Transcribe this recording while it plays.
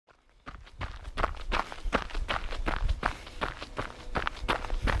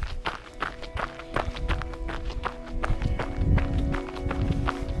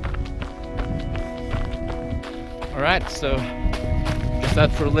Alright, so just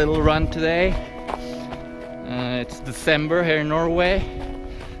out for a little run today. It's December here in Norway.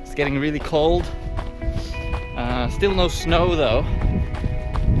 It's getting really cold. Still no snow though,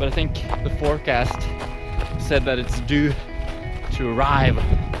 but I think the forecast said that it's due to arrive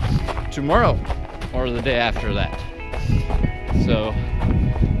tomorrow or the day after that. So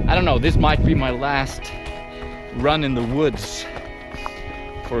I don't know, this might be my last run in the woods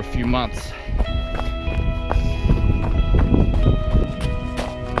for a few months.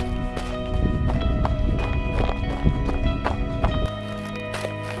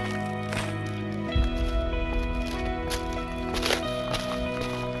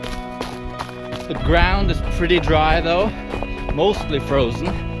 The ground is pretty dry though, mostly frozen.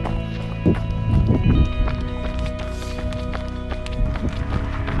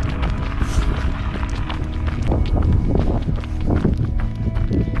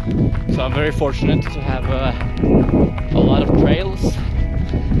 So I'm very fortunate to have a lot of trails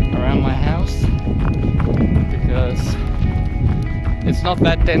around my house, because it's not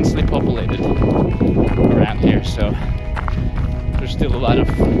that densely populated around here, so there's still a lot of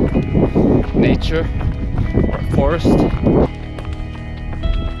nature or forest.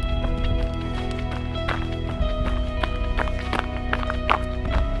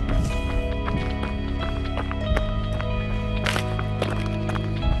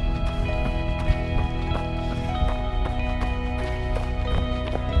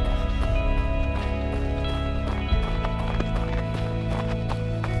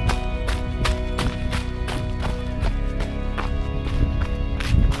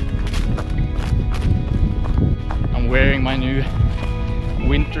 Wearing my new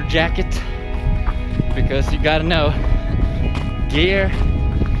winter jacket, because you gotta know, gear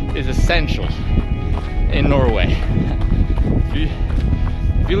is essential in Norway.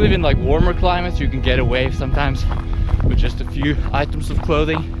 If you live in like warmer climates, you can get away sometimes with just a few items of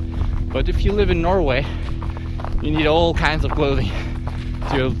clothing, but if you live in Norway, you need all kinds of clothing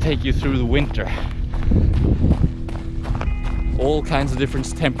to take you through the winter. All kinds of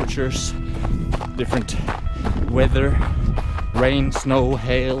different temperatures, different weather, rain, snow,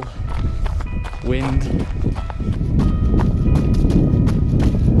 hail, wind.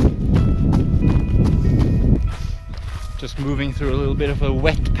 Just moving through a little bit of a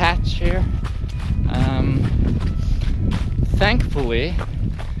wet patch here. Thankfully,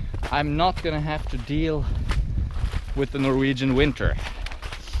 I'm not gonna have to deal with the Norwegian winter,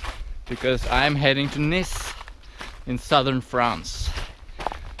 because I'm heading to Nice in southern France.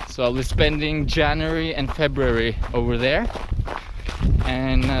 So I'll be spending January and February over there,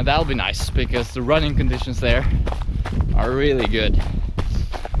 and that'll be nice because the running conditions there are really good.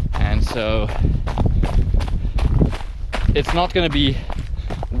 And so it's not going to be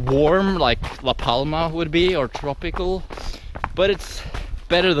warm like La Palma would be, or tropical, but it's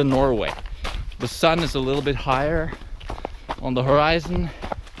better than Norway. The sun is a little bit higher on the horizon,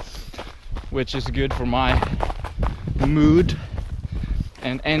 which is good for my mood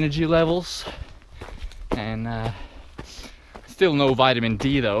and energy levels. And still no vitamin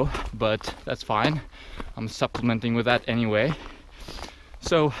D though, but that's fine. I'm supplementing with that anyway.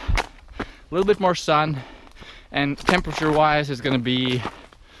 So a little bit more sun, and temperature wise it's gonna be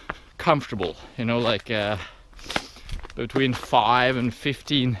comfortable, you know, like between 5 and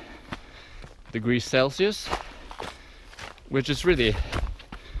 15 degrees Celsius, which is really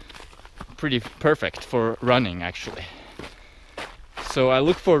pretty perfect for running actually. So I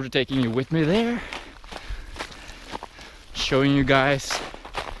look forward to taking you with me there, showing you guys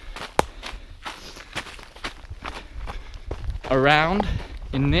around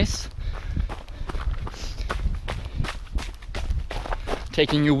in Nice,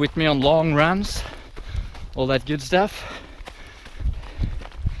 taking you with me on long runs, all that good stuff.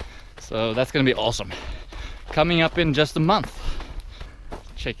 So that's gonna be awesome. Coming up in just a month.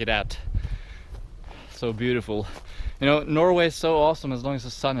 Check it out. So beautiful. You know, Norway is so awesome as long as the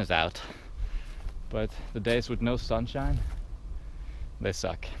sun is out, but the days with no sunshine, they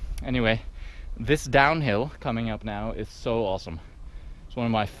suck. Anyway, this downhill coming up now is so awesome. It's one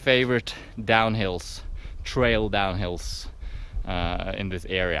of my favorite downhills, trail downhills in this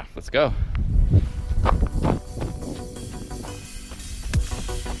area. Let's go.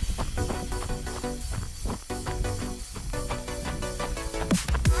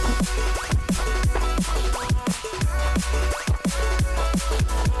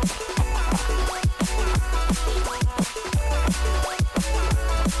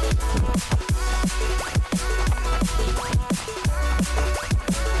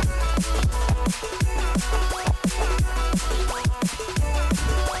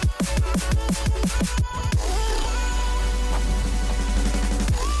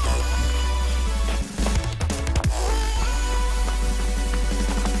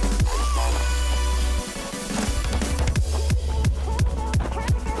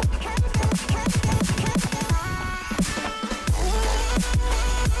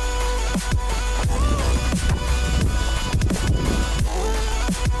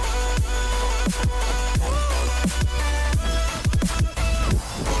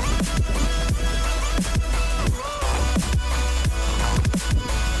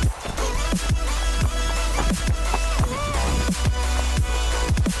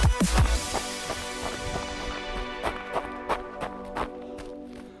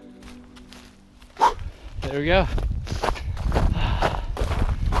 we go.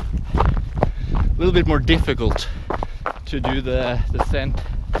 A little bit more difficult to do the descent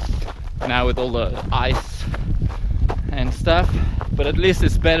now with all the ice and stuff, but at least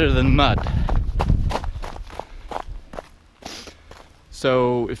it's better than mud.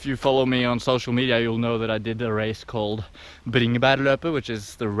 So if you follow me on social media, you'll know that I did a race called Bringebærløpet, which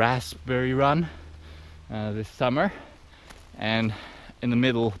is the raspberry run, this summer. And in the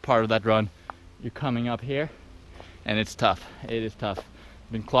middle part of that run, you're coming up here, and it's tough. It is tough.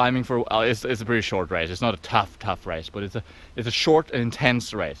 I've been climbing for it's a pretty short race. It's not a tough race, but it's a short and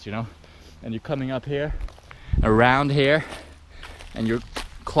intense race, you know. And you're coming up here, around here, and you're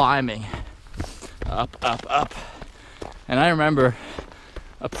climbing up. And I remember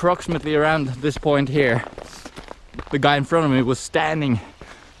approximately around this point here, the guy in front of me was standing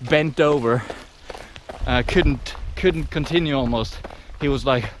bent over, couldn't continue almost. He was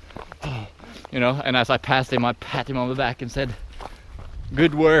like, oh, you know, and as I passed him, I pat him on the back and said,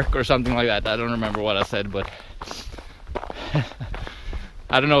 "Good work," or something like that. I don't remember what I said, but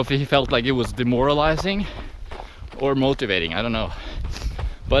I don't know if he felt like it was demoralizing or motivating, I don't know.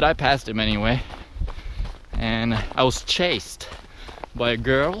 But I passed him anyway, and I was chased by a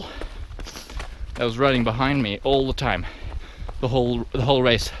girl that was running behind me all the time, the whole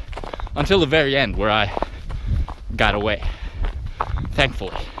race, until the very end where I got away,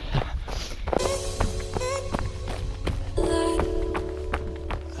 thankfully.